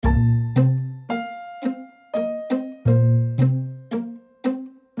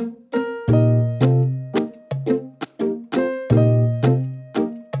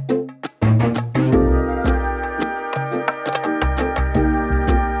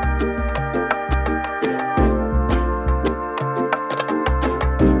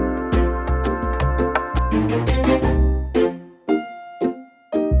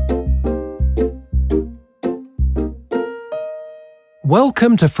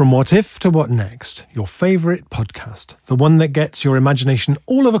Welcome to From What If to What Next, your favourite podcast, the one that gets your imagination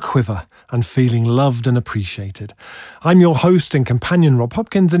all of a quiver and feeling loved and appreciated. I'm your host and companion, Rob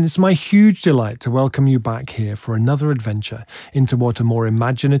Hopkins, and it's my huge delight to welcome you back here for another adventure into what a more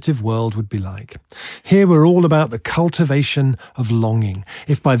imaginative world would be like. Here we're all about the cultivation of longing.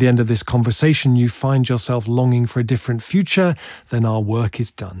 If by the end of this conversation you find yourself longing for a different future, then our work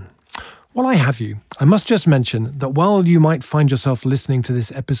is done. While I have you, I must just mention that while you might find yourself listening to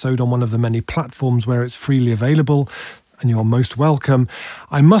this episode on one of the many platforms where it's freely available, and you're most welcome,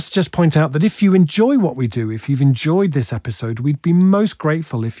 I must just point out that if you enjoy what we do, if you've enjoyed this episode, we'd be most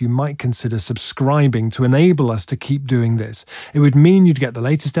grateful if you might consider subscribing to enable us to keep doing this. It would mean you'd get the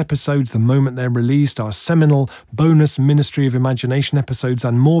latest episodes the moment they're released, our seminal bonus Ministry of Imagination episodes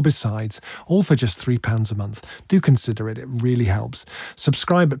and more besides, all for just £3 a month. Do consider it, it really helps.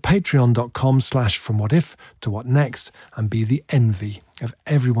 Subscribe at patreon.com/fromwhatif to what next and be the envy of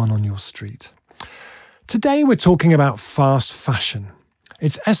everyone on your street. Today we're talking about fast fashion.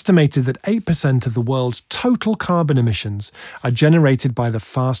 It's estimated that 8% of the world's total carbon emissions are generated by the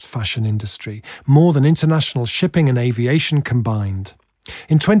fast fashion industry, more than international shipping and aviation combined.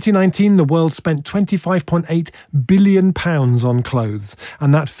 In 2019, the world spent £25.8 billion on clothes,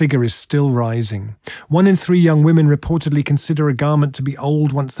 and that figure is still rising. 1 in 3 young women reportedly consider a garment to be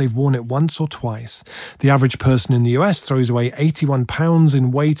old once they've worn it once or twice. The average person in the US throws away 81 pounds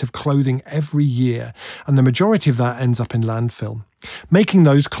in weight of clothing every year, and the majority of that ends up in landfill. Making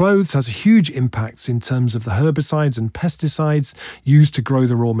those clothes has huge impacts in terms of the herbicides and pesticides used to grow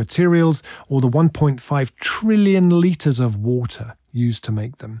the raw materials, or the 1.5 trillion litres of water used to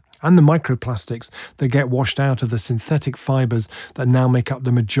make them, and the microplastics that get washed out of the synthetic fibres that now make up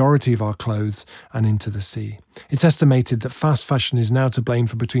the majority of our clothes and into the sea. It's estimated that fast fashion is now to blame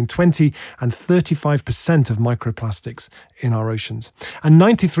for between 20 and 35% of microplastics in our oceans. And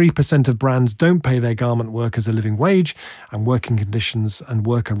 93% of brands don't pay their garment workers a living wage, and working conditions and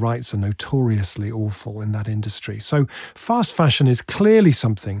worker rights are notoriously awful in that industry. So fast fashion is clearly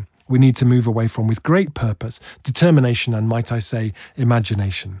something we need to move away from with great purpose, determination, and might I say,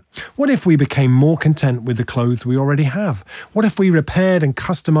 imagination. What if we became more content with the clothes we already have? What if we repaired and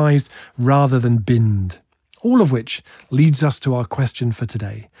customised rather than binned? All of which leads us to our question for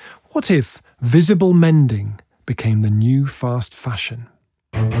today. What if visible mending became the new fast fashion?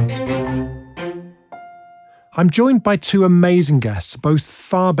 I'm joined by 2 amazing guests, both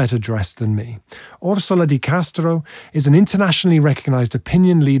far better dressed than me. Orsola Di Castro is an internationally recognised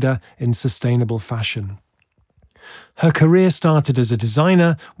opinion leader in sustainable fashion. Her career started as a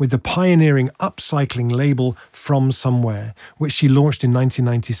designer with the pioneering upcycling label From Somewhere, which she launched in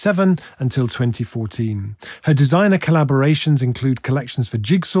 1997 until 2014. Her designer collaborations include collections for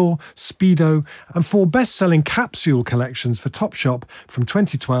Jigsaw, Speedo, and 4 best-selling capsule collections for Topshop from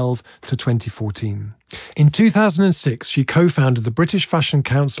 2012 to 2014. In 2006, she co-founded the British Fashion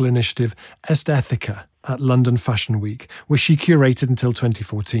Council initiative Esthetica at London Fashion Week, which she curated until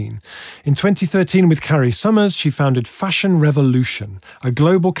 2014. In 2013, with Carrie Summers, she founded Fashion Revolution, a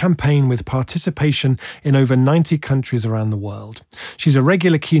global campaign with participation in over 90 countries around the world. She's a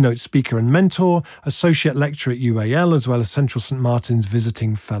regular keynote speaker and mentor, associate lecturer at UAL, as well as Central St Martin's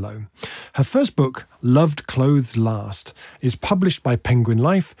visiting fellow. Her first book, Loved Clothes Last, is published by Penguin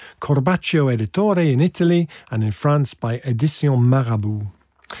Life, Corbaccio Editore in Italy, and in France by Éditions Marabout.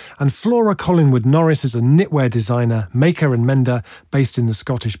 And Flora Collingwood Norris is a knitwear designer, maker and mender based in the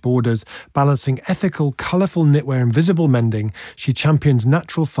Scottish Borders. Balancing ethical, colourful knitwear and visible mending, she champions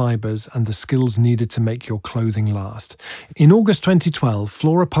natural fibres and the skills needed to make your clothing last. In August 2012,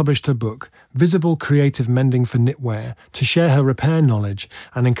 Flora published her book, Visible Creative Mending for Knitwear, to share her repair knowledge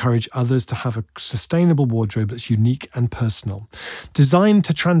and encourage others to have a sustainable wardrobe that's unique and personal. Designed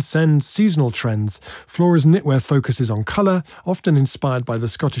to transcend seasonal trends, Flora's knitwear focuses on colour, often inspired by the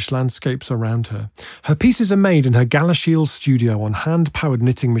Scottish landscapes around her. Her pieces are made in her Galashiels studio on hand-powered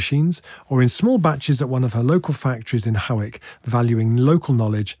knitting machines or in small batches at one of her local factories in Howick, valuing local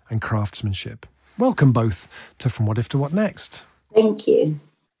knowledge and craftsmanship. Welcome both to From What If to What Next. Thank you.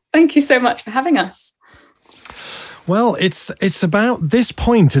 Thank you so much for having us. Well, it's about this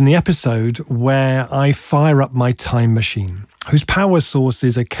point in the episode where I fire up my time machine, whose power source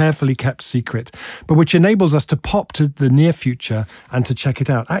is a carefully kept secret, but which enables us to pop to the near future and to check it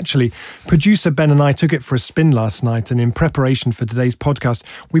out. Actually, producer Ben and I took it for a spin last night, and in preparation for today's podcast,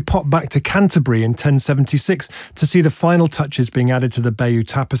 we popped back to Canterbury in 1076 to see the final touches being added to the Bayeux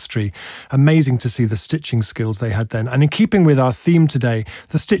Tapestry. Amazing to see the stitching skills they had then. And in keeping with our theme today,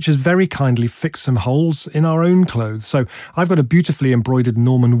 the stitchers very kindly fixed some holes in our own clothes. So I've got a beautifully embroidered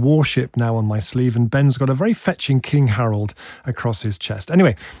Norman warship now on my sleeve, and Ben's got a very fetching King Harold across his chest.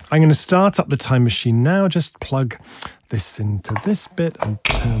 Anyway, I'm going to start up the time machine now. Just plug this into this bit and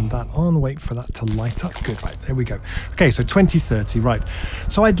turn that on. Wait for that to light up. Good, right, there we go. Okay, so 2030, right.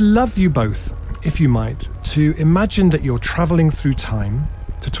 So I'd love you both, if you might, to imagine that you're traveling through time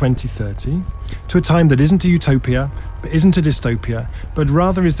to 2030, to a time that isn't a utopia, but isn't a dystopia, but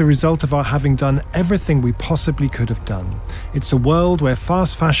rather is the result of our having done everything we possibly could have done. It's a world where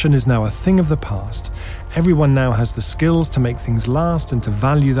fast fashion is now a thing of the past. Everyone now has the skills to make things last and to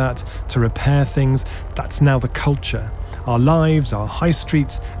value that, to repair things. That's now the culture. Our lives, our high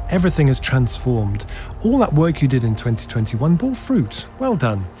streets, everything has transformed. All that work you did in 2021 bore fruit. Well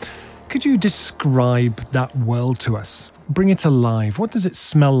done. Could you describe that world to us? Bring it alive. What does it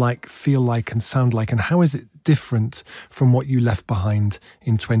smell like, feel like, and sound like? And how is it different from what you left behind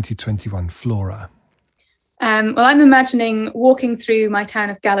in 2021, Flora? Well, I'm imagining walking through my town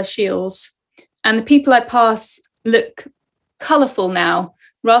of Galashiels, and the people I pass look colourful now,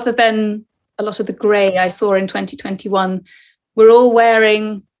 rather than a lot of the grey I saw in 2021. We're all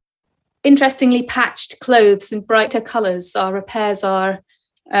wearing interestingly patched clothes in brighter colours. Our repairs are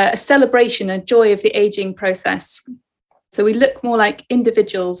a celebration, a joy of the ageing process. So we look more like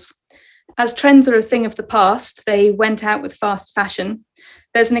individuals. As trends are a thing of the past, they went out with fast fashion.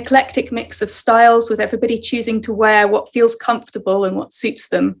 There's an eclectic mix of styles, with everybody choosing to wear what feels comfortable and what suits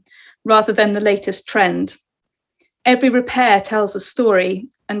them, rather than the latest trend. Every repair tells a story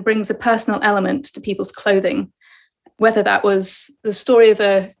and brings a personal element to people's clothing, whether that was the story of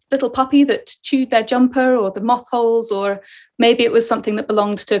a little puppy that chewed their jumper, or the moth holes, or maybe it was something that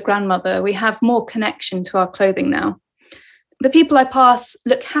belonged to a grandmother. We have more connection to our clothing now. The people I pass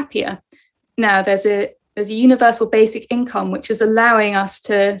look happier. Now there's a universal basic income, which is allowing us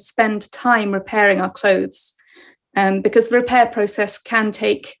to spend time repairing our clothes, because the repair process can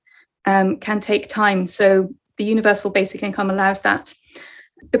take time. So the universal basic income allows that.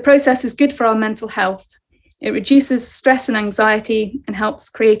 The process is good for our mental health. It reduces stress and anxiety and helps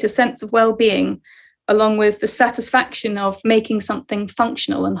create a sense of well-being, along with the satisfaction of making something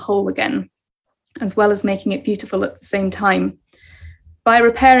functional and whole again, as well as making it beautiful at the same time. By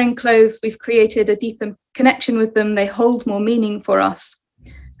repairing clothes, we've created a deeper connection with them. They hold more meaning for us,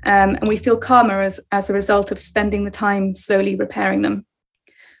 and we feel calmer as a result of spending the time slowly repairing them.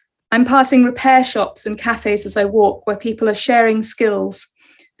 I'm passing repair shops and cafes as I walk, where people are sharing skills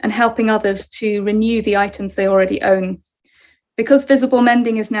and helping others to renew the items they already own. Because visible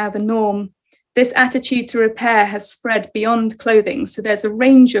mending is now the norm, this attitude to repair has spread beyond clothing. So there's a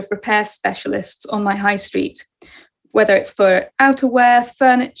range of repair specialists on my high street, whether it's for outerwear,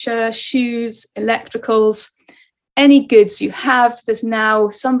 furniture, shoes, electricals, any goods you have, there's now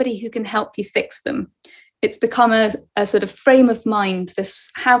somebody who can help you fix them. It's become a sort of frame of mind,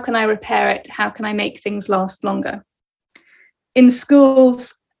 this, how can I repair it? How can I make things last longer? In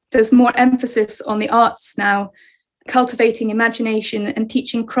schools, there's more emphasis on the arts now, cultivating imagination and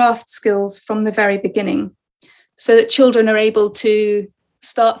teaching craft skills from the very beginning, so that children are able to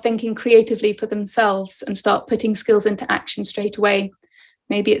start thinking creatively for themselves and start putting skills into action straight away.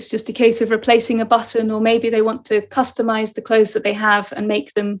 Maybe it's just a case of replacing a button, or maybe they want to customize the clothes that they have and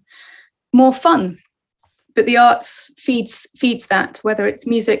make them more fun. But the arts feeds that, whether it's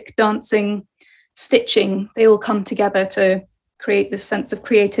music, dancing, stitching, they all come together to create this sense of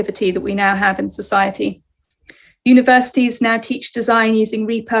creativity that we now have in society. Universities now teach design using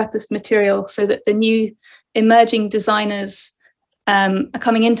repurposed material, so that the new emerging designers are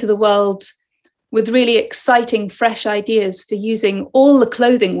coming into the world with really exciting, fresh ideas for using all the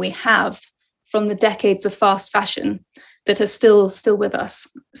clothing we have from the decades of fast fashion that are still with us.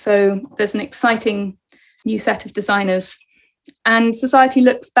 So there's an exciting new set of designers. And society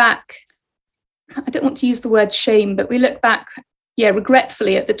looks back, I don't want to use the word shame, but we look back,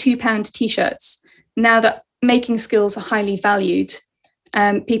 regretfully, at the £2 t-shirts. Now that making skills are highly valued,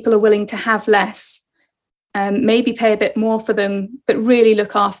 people are willing to have less, maybe pay a bit more for them, but really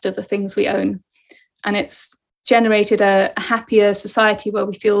look after the things we own. And it's generated a happier society where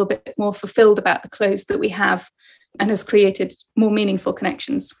we feel a bit more fulfilled about the clothes that we have, and has created more meaningful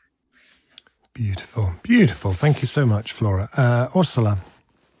connections. Beautiful, beautiful. Thank you so much, Flora. Ursula.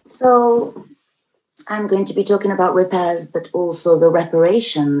 So I'm going to be talking about repairs, but also the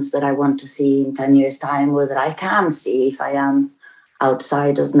reparations that I want to see in 10 years' time, or that I can see if I am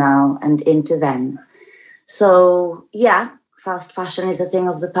outside of now and into then. So, fast fashion is a thing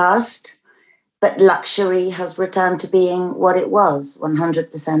of the past, but luxury has returned to being what it was,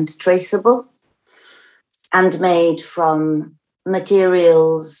 100% traceable and made from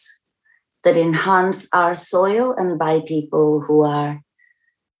materials that enhance our soil and by people who are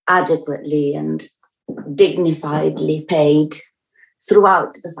adequately and dignifiedly paid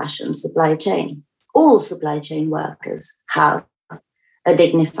throughout the fashion supply chain. All supply chain workers have a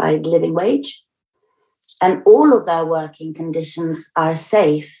dignified living wage, and all of their working conditions are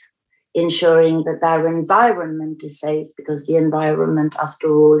safe, ensuring that their environment is safe, because the environment,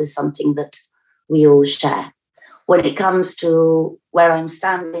 after all, is something that we all share. When it comes to where I'm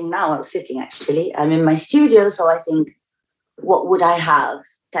standing now, I'm sitting actually, I'm in my studio, so I think, what would I have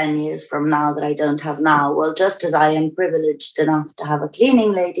 10 years from now that I don't have now? Well, just as I am privileged enough to have a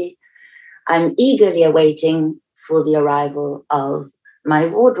cleaning lady, I'm eagerly awaiting for the arrival of my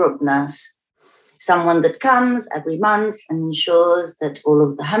wardrobe nurse, someone that comes every month and ensures that all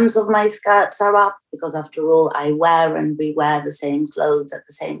of the hems of my skirts are up, because after all, I wear and rewear the same clothes at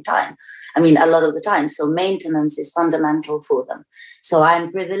the same time. I mean, a lot of the time. So maintenance is fundamental for them. So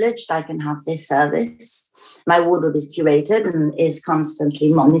I'm privileged. I can have this service. My wardrobe is curated and is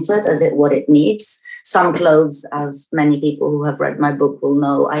constantly monitored as what it needs. Some clothes, as many people who have read my book will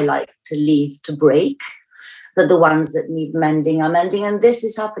know, I like to leave to break. But the ones that need mending are mending. And this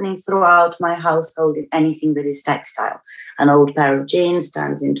is happening throughout my household in anything that is textile. An old pair of jeans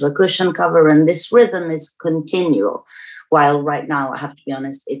turns into a cushion cover, and this rhythm is continual. While right now, I have to be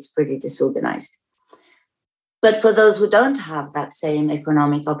honest, it's pretty disorganized. But for those who don't have that same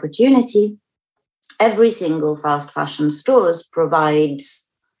economic opportunity, every single fast fashion stores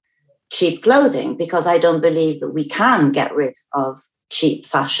provides cheap clothing, because I don't believe that we can get rid of cheap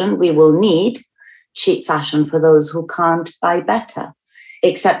fashion. We will need cheap fashion for those who can't buy better,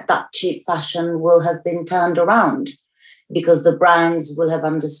 except that cheap fashion will have been turned around, because the brands will have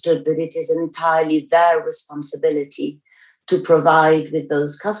understood that it is entirely their responsibility to provide with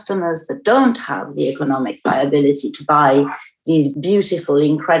those customers that don't have the economic viability to buy these beautiful,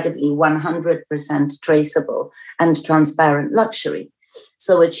 incredibly 100% traceable and transparent luxury.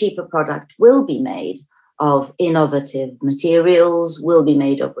 So a cheaper product will be made of innovative materials, will be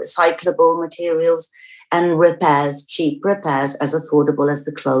made of recyclable materials, and repairs, cheap repairs, as affordable as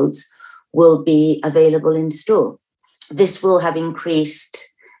the clothes, will be available in store. This will have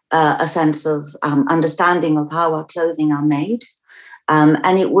increased a sense of understanding of how our clothing are made,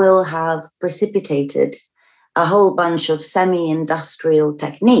 and it will have precipitated a whole bunch of semi-industrial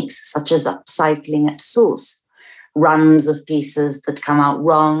techniques, such as upcycling at source, runs of pieces that come out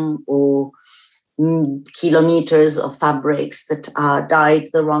wrong, or kilometers of fabrics that are dyed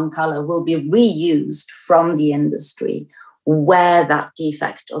the wrong color will be reused from the industry where that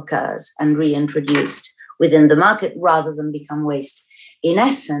defect occurs and reintroduced within the market rather than become waste. In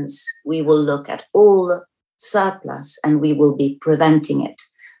essence, we will look at all surplus and we will be preventing it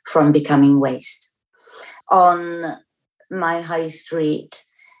from becoming waste. On my high street,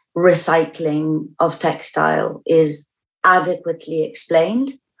 recycling of textile is adequately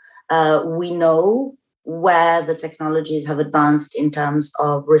explained. We know where the technologies have advanced in terms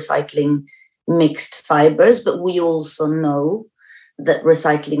of recycling mixed fibers, but we also know that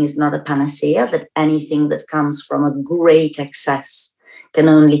recycling is not a panacea, that anything that comes from a great excess can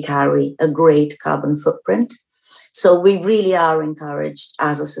only carry a great carbon footprint. So we really are encouraged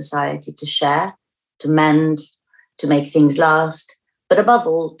as a society to share, to mend, to make things last, but above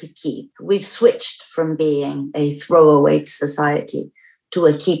all, to keep. We've switched from being a throwaway society to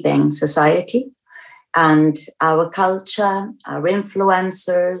a keeping society. And our culture, our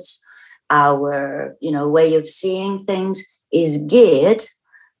influencers, our way of seeing things is geared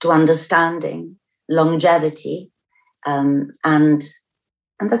to understanding longevity, and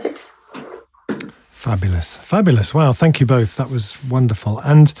that's it. Fabulous. Fabulous. Wow. Thank you both. That was wonderful.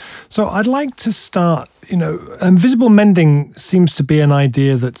 And so I'd like to start, visible mending seems to be an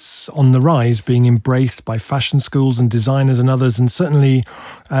idea that's on the rise, being embraced by fashion schools and designers and others. And certainly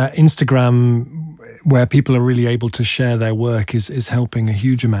Instagram, where people are really able to share their work, is helping a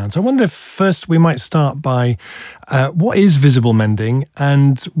huge amount. I wonder if first we might start by what is visible mending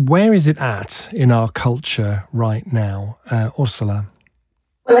and where is it at in our culture right now? Ursula.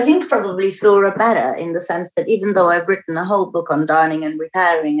 Well, I think probably Flora better, in the sense that even though I've written a whole book on darning and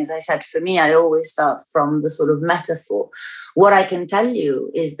repairing, as I said, for me, I always start from the sort of metaphor. What I can tell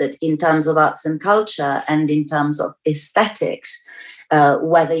you is that in terms of arts and culture and in terms of aesthetics,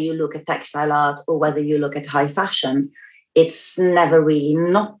 whether you look at textile art or whether you look at high fashion, it's never really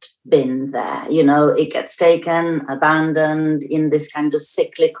not been there. It gets taken, abandoned in this kind of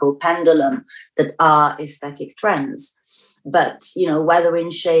cyclical pendulum that are aesthetic trends. But, whether in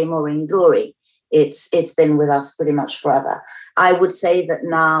shame or in glory, it's been with us pretty much forever. I would say that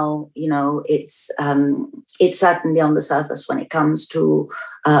now, it's certainly on the surface when it comes to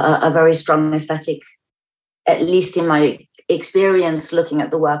a very strong aesthetic, at least in my experience looking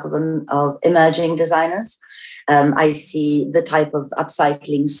at the work of emerging designers. I see the type of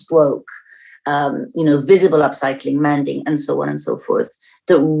upcycling stroke, visible upcycling, mending, and so on and so forth,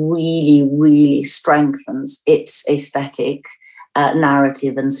 that really, really strengthens its aesthetic,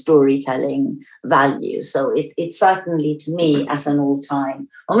 narrative and storytelling value. So it's certainly, to me, at an all-time,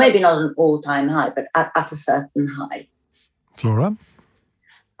 or maybe not an all-time high, but at a certain high. Flora?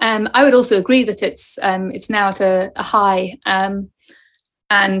 I would also agree that it's now at a high,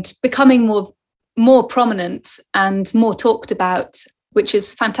 and becoming more prominent and more talked about, which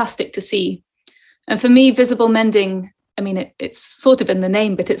is fantastic to see. And for me, visible mending, I mean, it's sort of in the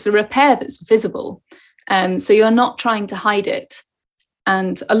name, but it's a repair that's visible. So you're not trying to hide it.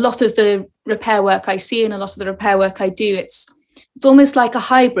 And a lot of the repair work I see and a lot of the repair work I do, it's almost like a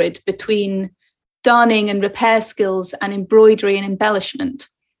hybrid between darning and repair skills and embroidery and embellishment.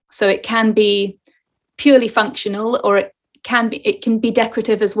 So it can be purely functional, or it can be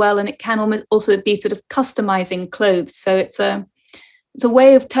decorative as well, and it can also be sort of customizing clothes. So it's a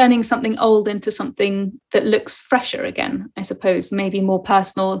way of turning something old into something that looks fresher again, I suppose, maybe more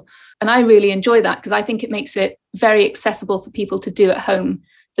personal. And I really enjoy that because I think it makes it very accessible for people to do at home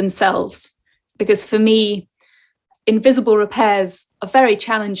themselves. Because for me, invisible repairs are very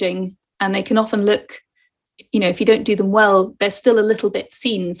challenging, and they can often look, if you don't do them well, they're still a little bit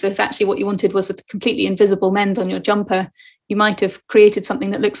seen. So if actually what you wanted was a completely invisible mend on your jumper, you might have created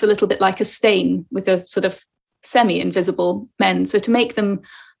something that looks a little bit like a stain with a sort of semi-invisible mend. So to make them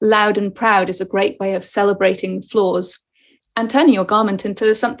loud and proud is a great way of celebrating flaws and turning your garment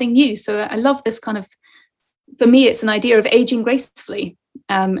into something new. So I love this kind of, for me, it's an idea of aging gracefully,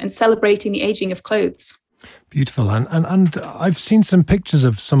 and celebrating the aging of clothes. Beautiful. And I've seen some pictures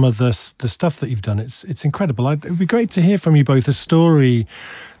of some of the stuff that you've done. It's incredible. It would be great to hear from you both a story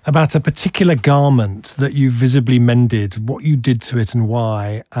about a particular garment that you visibly mended, what you did to it and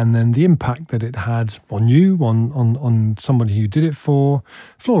why, and then the impact that it had on you, on somebody who you did it for.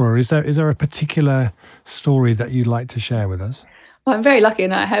 Flora, is there a particular story that you'd like to share with us? Well, I'm very lucky,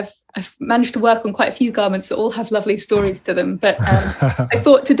 and I've managed to work on quite a few garments that all have lovely stories to them. But I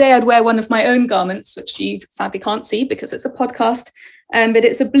thought today I'd wear one of my own garments, which you sadly can't see because it's a podcast. But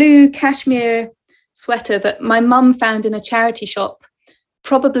it's a blue cashmere sweater that my mum found in a charity shop.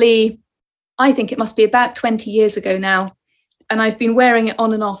 Probably, I think it must be about 20 years ago now. And I've been wearing it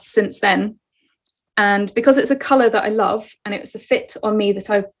on and off since then. And because it's a colour that I love and it was a fit on me that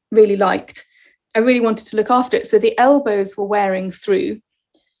I really liked, I really wanted to look after it. So the elbows were wearing through.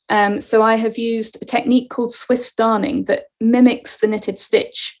 So I have used a technique called Swiss darning that mimics the knitted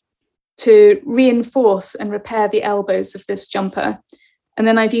stitch to reinforce and repair the elbows of this jumper. And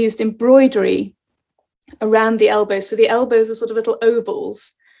then I've used embroidery around the elbows. So the elbows are sort of little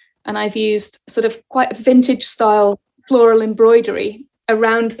ovals. And I've used sort of quite a vintage style floral embroidery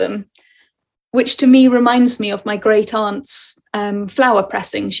around them, which to me reminds me of my great aunt's flower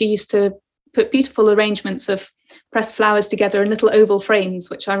pressing. She used to put beautiful arrangements of pressed flowers together in little oval frames,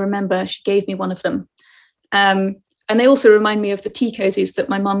 which I remember she gave me one of them. And they also remind me of the tea cozies that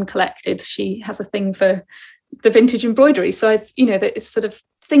my mum collected. She has a thing for the vintage embroidery. So that it's sort of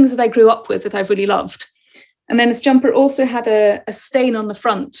things that I grew up with that I've really loved. And then this jumper also had a stain on the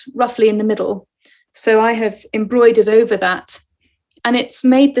front, roughly in the middle. So I have embroidered over that. And it's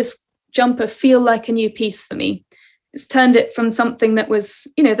made this jumper feel like a new piece for me. It's turned it from something that was,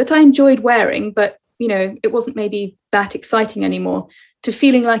 that I enjoyed wearing, but, it wasn't maybe that exciting anymore, to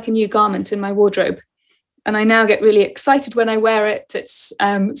feeling like a new garment in my wardrobe. And I now get really excited when I wear it. It's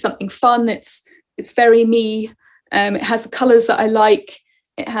something fun. It's very me. It has the colours that I like.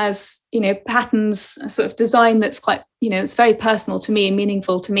 It has, patterns, a sort of design that's quite, it's very personal to me and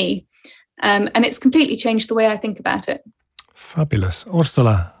meaningful to me. And it's completely changed the way I think about it. Fabulous.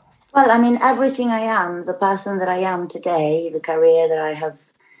 Ursula? Well, I mean, everything I am, the person that I am today, the career that I have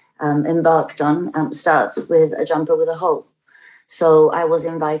embarked on, starts with a jumper with a hole. So I was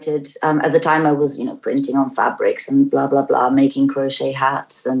invited, at the time I was, printing on fabrics and blah, blah, blah, making crochet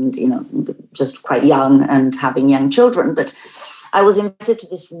hats and, just quite young and having young children. But I was invited to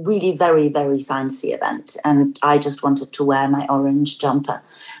this really very, very fancy event, and I just wanted to wear my orange jumper.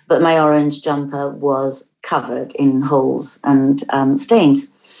 But my orange jumper was covered in holes and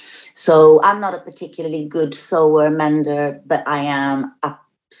stains. So I'm not a particularly good sewer, mender, but I am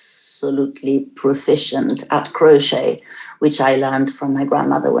absolutely proficient at crochet, which I learned from my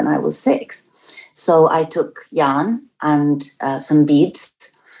grandmother when I was 6. So I took yarn and some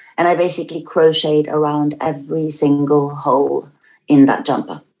beads, and I basically crocheted around every single hole in that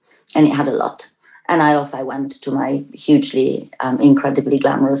jumper. And it had a lot. And off I went to my hugely, incredibly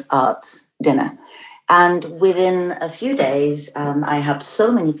glamorous arts dinner. And within a few days, I had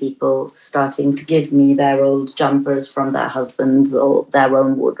so many people starting to give me their old jumpers from their husbands or their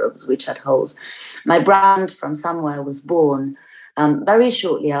own wardrobes, which had holes. My brand from somewhere was born very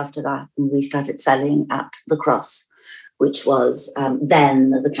shortly after that, and we started selling at The Cross, which was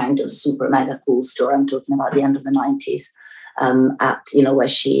then the kind of super mega cool store. I'm talking about the end of the 90s.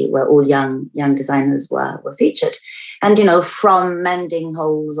 Where all young designers were featured. And, from mending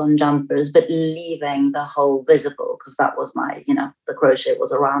holes on jumpers, but leaving the hole visible, because that was my, the crochet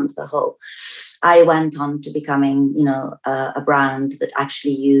was around the hole. I went on to becoming, a brand that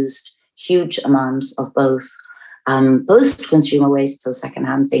actually used huge amounts of both post-consumer waste, so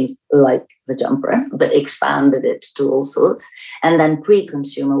secondhand things like the jumper, but expanded it to all sorts. And then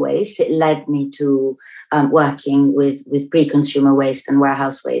pre-consumer waste, it led me to working with pre-consumer waste and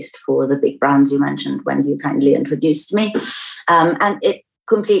warehouse waste for the big brands you mentioned when you kindly introduced me. And it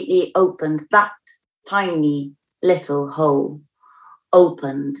completely opened that tiny little hole,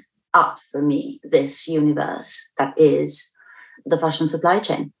 opened up for me this universe that is the fashion supply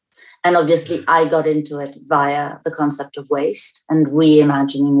chain. And obviously, I got into it via the concept of waste and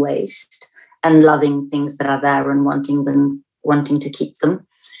reimagining waste and loving things that are there and wanting to keep them.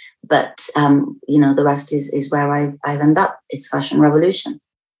 But, the rest is where I've ended up. It's Fashion Revolution.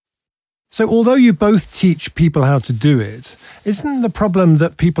 So although you both teach people how to do it, isn't the problem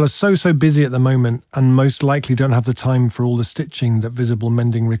that people are so busy at the moment and most likely don't have the time for all the stitching that visible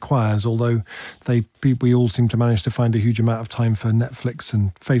mending requires, although we all seem to manage to find a huge amount of time for Netflix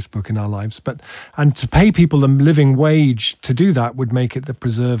and Facebook in our lives. And to pay people a living wage to do that would make it the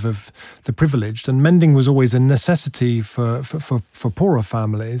preserve of the privileged. And mending was always a necessity for poorer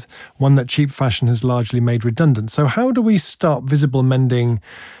families, one that cheap fashion has largely made redundant. So how do we stop visible mending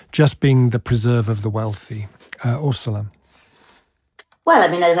just being the preserve of the wealthy? Ursula? Well,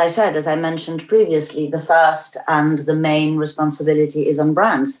 as I mentioned previously, the first and the main responsibility is on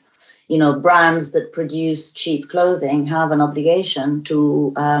brands. Brands that produce cheap clothing have an obligation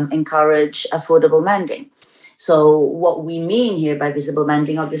to encourage affordable mending. So what we mean here by visible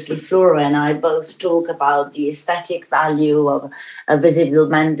mending, obviously Flora and I both talk about the aesthetic value of a visible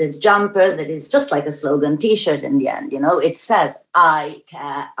mended jumper that is just like a slogan t-shirt in the end. It says, I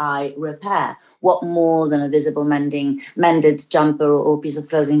care, I repair. What more than a visible mended jumper or piece of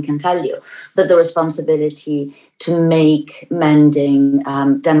clothing can tell you? But the responsibility to make mending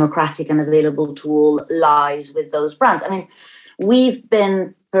democratic and available to all lies with those brands. We've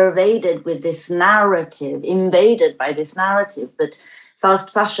been invaded by this narrative that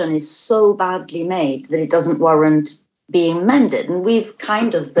fast fashion is so badly made that it doesn't warrant being mended. And we've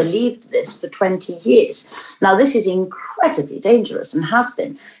kind of believed this for 20 years. Now, this is incredibly dangerous and has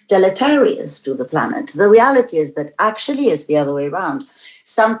been deleterious to the planet. The reality is that actually it's the other way around.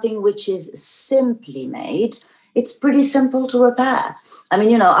 Something which is simply made, it's pretty simple to repair.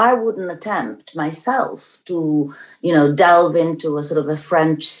 I wouldn't attempt myself to, delve into a sort of a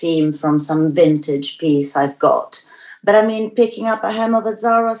French seam from some vintage piece I've got. But picking up a hem of a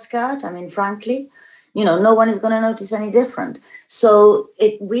Zara skirt, frankly, no one is going to notice any different. So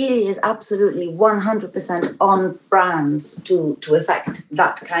it really is absolutely 100% on brands to effect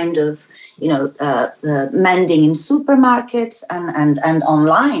that kind of, mending in supermarkets and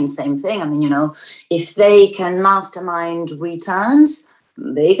online, same thing. If they can mastermind returns,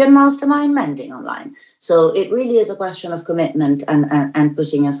 they can mastermind mending online. So it really is a question of commitment and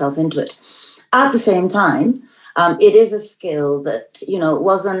putting yourself into it. At the same time, it is a skill that,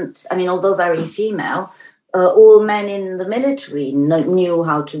 wasn't, although very female, all men in the military knew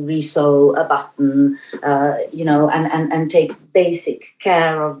how to resew a button, and take basic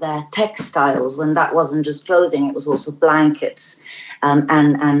care of their textiles when that wasn't just clothing, it was also blankets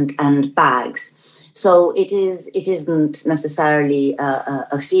and bags. So it isn't necessarily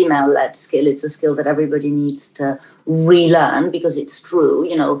a female-led skill. It's a skill that everybody needs to relearn, because it's true.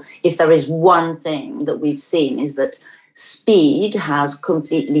 If there is one thing that we've seen is that speed has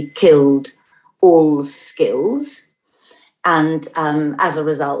completely killed all skills. And as a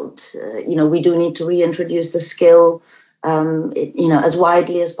result, we do need to reintroduce the skill, as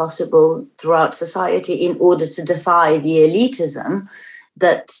widely as possible throughout society in order to defy the elitism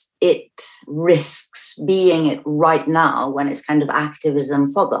that it risks being it right now, when it's kind of activism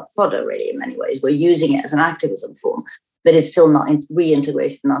fodder, really, in many ways. We're using it as an activism form, but it's still not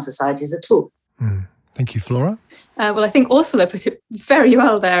reintegrated in our societies at all. Thank you, Flora. Well, I think Ursula put it very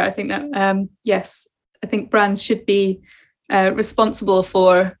well there. I think that, yes, I think brands should be responsible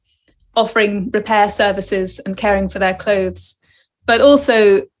for offering repair services and caring for their clothes. But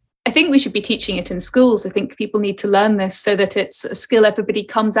also, I think we should be teaching it in schools. I think people need to learn this so that it's a skill everybody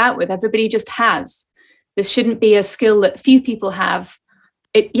comes out with, everybody just has. This shouldn't be a skill that few people have.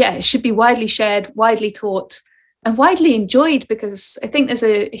 It should be widely shared, widely taught, and widely enjoyed, because I think there's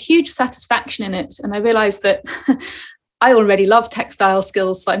a huge satisfaction in it. And I realized that I already love textile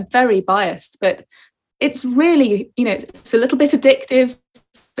skills, so I'm very biased, but it's really, it's a little bit addictive.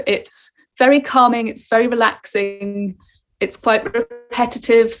 It's very calming. It's very relaxing. It's quite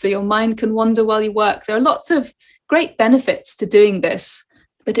repetitive, so your mind can wander while you work. There are lots of great benefits to doing this,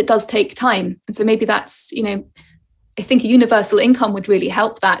 but it does take time. And so maybe that's, I think a universal income would really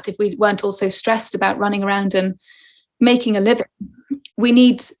help that, if we weren't all so stressed about running around and making a living. We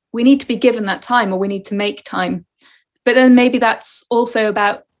need to be given that time, or we need to make time. But then maybe that's also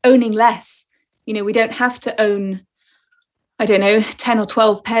about owning less. We don't have to own, 10 or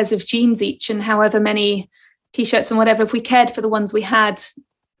 12 pairs of jeans each and however many T-shirts and whatever. If we cared for the ones we had,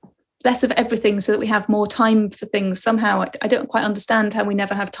 less of everything, so that we have more time for things. Somehow, I don't quite understand how we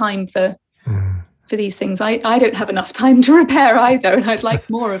never have time for these things. I don't have enough time to repair either, and I'd like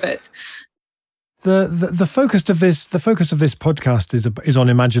more of it. The focus of this podcast is on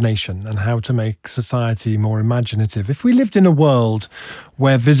imagination and how to make society more imaginative. If we lived in a world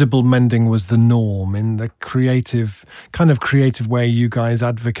where visible mending was the norm, in the creative way you guys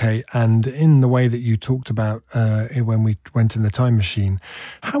advocate, and in the way that you talked about when we went in the time machine,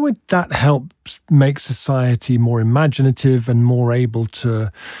 how would that help make society more imaginative and more able to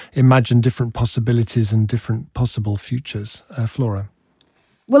imagine different possibilities and different possible futures? Flora?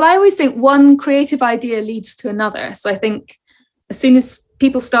 Well, I always think one creative idea leads to another. So I think as soon as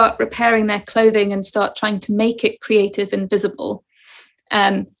people start repairing their clothing and start trying to make it creative and visible,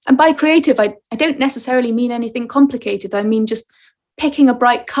 and by creative, I don't necessarily mean anything complicated. I mean just picking a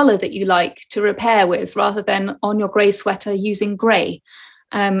bright colour that you like to repair with, rather than on your grey sweater using grey.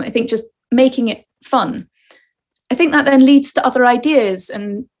 I think just making it fun. I think that then leads to other ideas.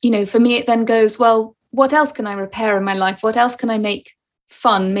 And, for me, it then goes, well, what else can I repair in my life? What else can I make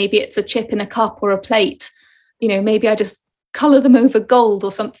fun? Maybe it's a chip in a cup or a plate. Maybe I just colour them over gold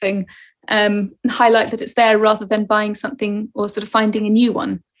or something, and highlight that it's there, rather than buying something or sort of finding a new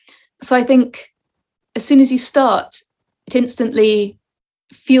one. So I think as soon as you start, it instantly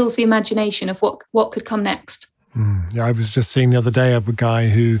fuels the imagination of what could come next. Yeah, I was just seeing the other day of a guy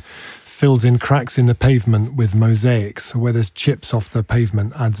who fills in cracks in the pavement with mosaics. So where there's chips off the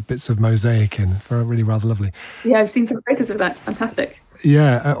pavement, adds bits of mosaic in. For really rather lovely. Yeah, I've seen some photos of that. Fantastic.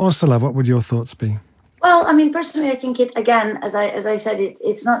 Yeah, Ursula, what would your thoughts be? Well, personally, I think it, again, as I said,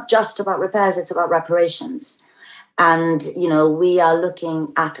 it's not just about repairs, it's about reparations. And, we are looking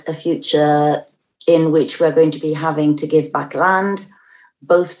at a future in which we're going to be having to give back land,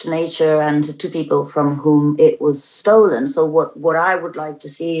 both to nature and to people from whom it was stolen. So what I would like to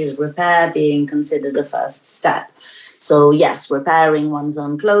see is repair being considered a first step. So yes, repairing one's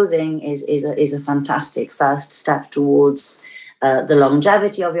own clothing is a fantastic first step towards the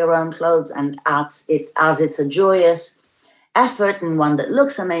longevity of your own clothes. And as it's a joyous effort and one that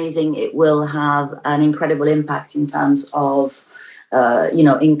looks amazing, it will have an incredible impact in terms of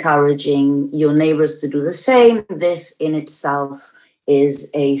encouraging your neighbors to do the same. This in itself is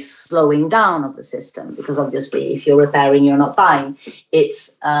a slowing down of the system, because obviously if you're repairing, you're not buying.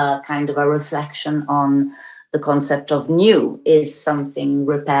 It's kind of a reflection on the concept of new. Is something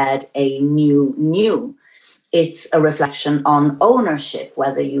repaired a new? It's a reflection on ownership,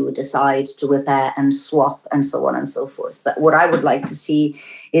 whether you decide to repair and swap and so on and so forth. But what I would like to see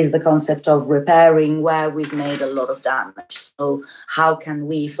is the concept of repairing where we've made a lot of damage. So how can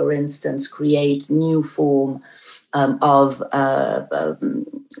we, for instance, create new form of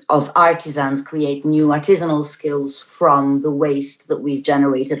artisans, create new artisanal skills from the waste that we've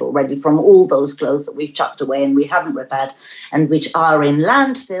generated already, from all those clothes that we've chucked away and we haven't repaired, and which are in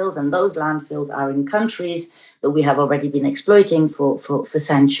landfills, and those landfills are in countries that we have already been exploiting for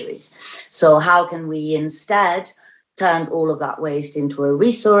centuries. So how can we instead turn all of that waste into a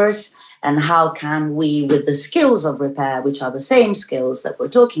resource? And how can we, with the skills of repair, which are the same skills that we're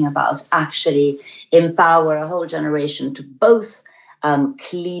talking about, actually empower a whole generation to both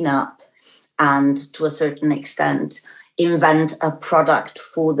clean up and, to a certain extent, invent a product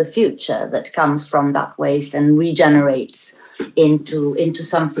for the future that comes from that waste and regenerates into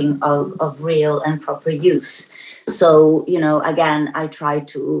something of real and proper use. So, again, I try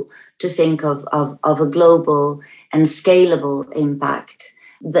to think of a global and scalable impact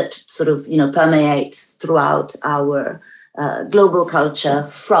that sort of, permeates throughout our global culture,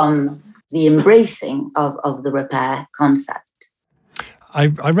 from the embracing of the repair concept. I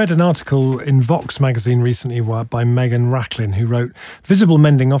read an article in Vox magazine recently by Megan Racklin, who wrote, "Visible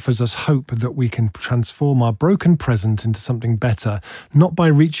mending offers us hope that we can transform our broken present into something better, not by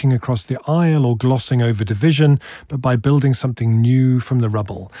reaching across the aisle or glossing over division, but by building something new from the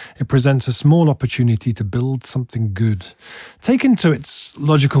rubble. It presents a small opportunity to build something good." Taken to its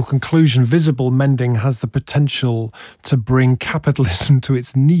logical conclusion, visible mending has the potential to bring capitalism to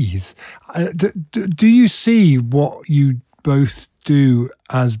its knees. Do you see what you both do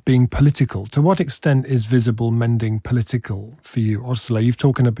as being political? To what extent is visible mending political for you, Ursula? You've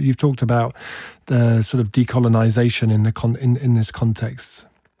talked about the sort of decolonization in this context.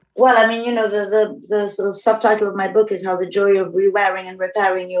 Well, I mean, the sort of subtitle of my book is how the joy of rewearing and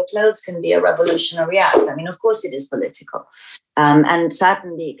repairing your clothes can be a revolutionary act. I mean, of course, it is political, and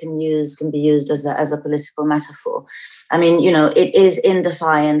certainly it can be used as a political metaphor. I mean, it is in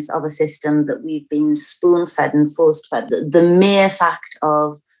defiance of a system that we've been spoon-fed and force-fed. The mere fact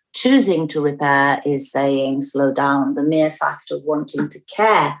of choosing to repair is saying slow down. The mere fact of wanting to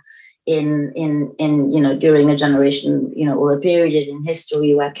care in during a generation or a period in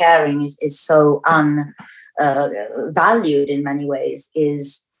history where caring is so valued in many ways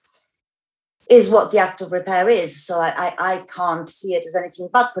is what the act of repair is. So I can't see it as anything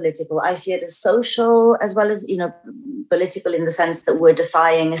but political. I see it as social as well as political, in the sense that we're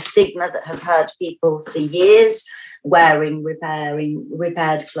defying a stigma that has hurt people for years, wearing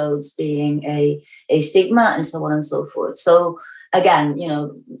repaired clothes being a stigma, and so on and so forth. So again,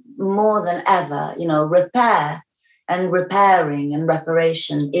 more than ever, repair and repairing and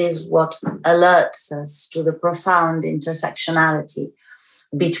reparation is what alerts us to the profound intersectionality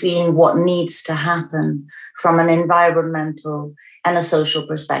between what needs to happen from an environmental and a social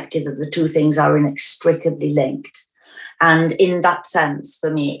perspective, that the two things are inextricably linked. And in that sense,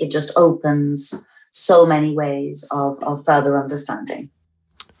 for me, it just opens so many ways of further understanding.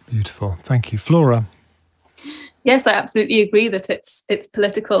 Beautiful. Thank you. Flora? Yes, I absolutely agree that it's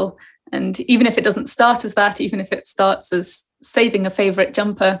political. And even if it doesn't start as that, even if it starts as saving a favourite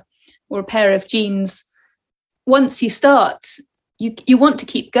jumper or a pair of jeans, once you start, you want to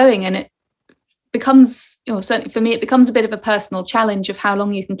keep going. And it becomes, certainly for me, it becomes a bit of a personal challenge of how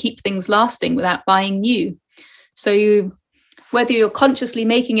long you can keep things lasting without buying new. So whether you're consciously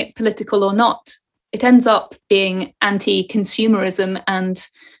making it political or not, it ends up being anti-consumerism and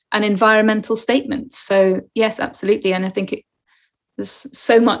an environmental statement. So yes, absolutely. And I think there's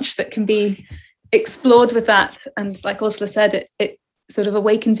so much that can be explored with that. And like Ursula said, it sort of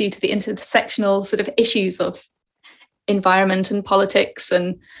awakens you to the intersectional sort of issues of environment and politics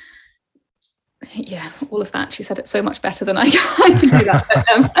and all of that. She said it so much better than I can do that.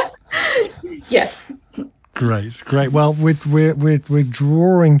 But, yes. Great. Well, we're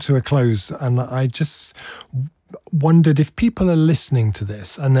drawing to a close, and I just wondered if people are listening to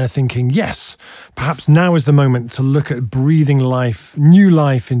this and they're thinking, yes, perhaps now is the moment to look at breathing new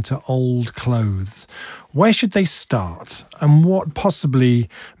life into old clothes. Where should they start, and what possibly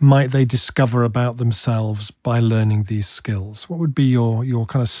might they discover about themselves by learning these skills? What would be your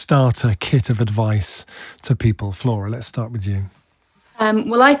kind of starter kit of advice to people? Flora, let's start with you.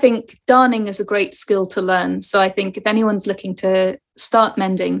 Well, I think darning is a great skill to learn. So I think if anyone's looking to start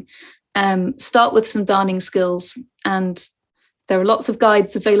mending, start with some darning skills. And there are lots of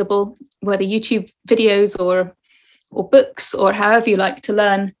guides available, whether YouTube videos or books or however you like to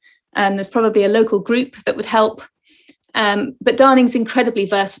learn. There's probably a local group that would help. But darning's incredibly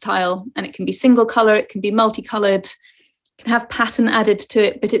versatile, and it can be single colour, it can be multicolored, it can have pattern added to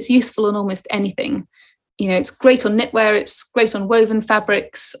it, but it's useful on almost anything. It's great on knitwear, it's great on woven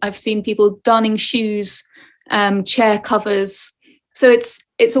fabrics. I've seen people darning shoes, chair covers. So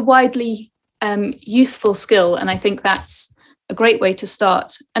it's a widely useful skill, and I think that's a great way to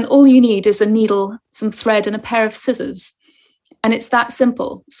start. And all you need is a needle, some thread, and a pair of scissors, and it's that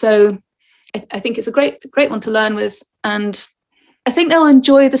simple. So I think it's a great one to learn with, and I think they'll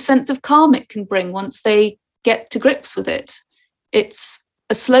enjoy the sense of calm it can bring once they get to grips with it. It's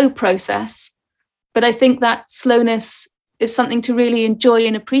a slow process, but I think that slowness is something to really enjoy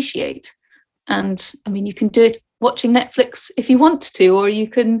and appreciate. And I mean, you can do it watching Netflix if you want to, or you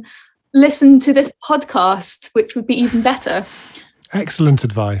can listen to this podcast, which would be even better. Excellent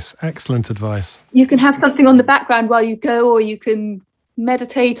advice. You can have something on the background while you go, or you can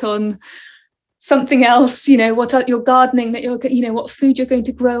meditate on something else, what you're gardening, what food you're going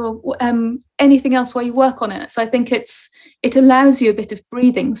to grow, or anything else while you work on it. So I think it allows you a bit of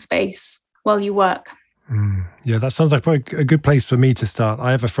breathing space while you work. Yeah, that sounds like a good place for me to start.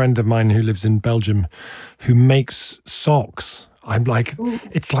 I have a friend of mine who lives in Belgium who makes socks I'm like,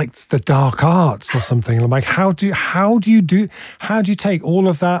 it's like the dark arts or something. I'm like, how do you take all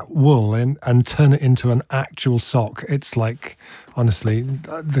of that wool and turn it into an actual sock? It's like, honestly,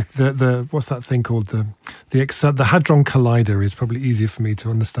 the what's that thing called? The Hadron Collider is probably easier for me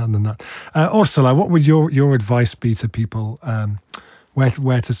to understand than that. Ursula, what would your advice be to people?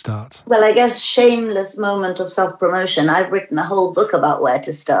 Where to start? Well, I guess shameless moment of self-promotion. I've written a whole book about where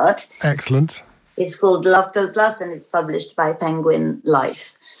to start. Excellent. It's called Love Clothes Last, and it's published by Penguin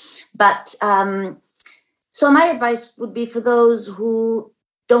Life. But so my advice would be for those who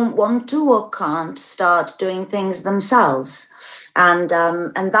don't want to or can't start doing things themselves. And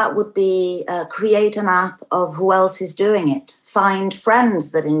that would be create an app of who else is doing it. Find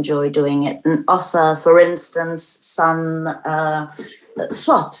friends that enjoy doing it and offer, for instance, some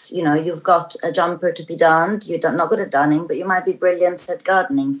swaps. You know, you've got a jumper to be darned. You're not good at darning, but you might be brilliant at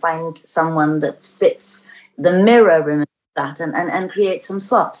gardening. Find someone that fits the mirror image of that and create some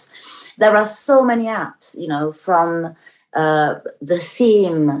swaps. There are so many apps, you know, from the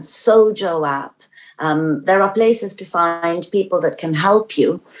Seam, Sojo app. There are places to find people that can help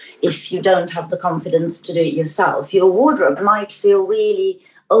you if you don't have the confidence to do it yourself. Your wardrobe might feel really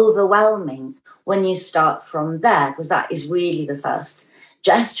overwhelming when you start from there, because that is really the first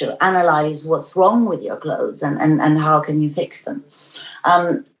gesture. Analyze what's wrong with your clothes and how can you fix them.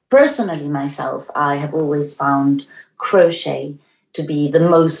 Personally, myself, I have always found crochet to be the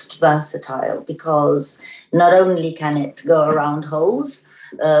most versatile, because not only can it go around holes,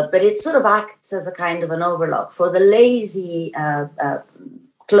 but it sort of acts as a kind of an overlock. For the lazy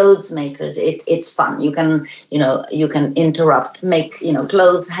clothes makers, it's fun. You can interrupt, make,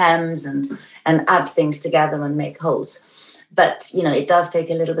 clothes hems and add things together and make holes. But, it does take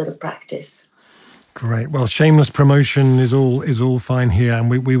a little bit of practice. Great. Well, shameless promotion is all fine here, and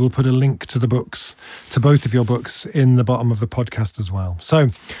we will put a link to the books, to both of your books, in the bottom of the podcast as well. So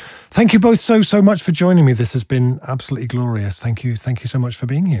thank you both so much for joining me. This has been absolutely glorious. Thank you so much for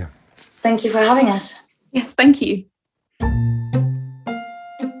being here. Thank you for having us. Yes, thank you.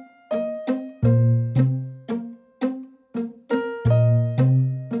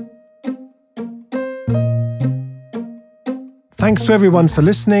 Thanks to everyone for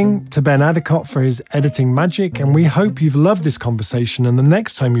listening, to Ben Adicott for his editing magic, and we hope you've loved this conversation, and the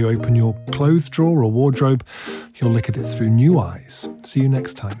next time you open your clothes drawer or wardrobe, you'll look at it through new eyes. See you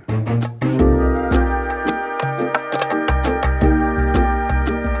next time.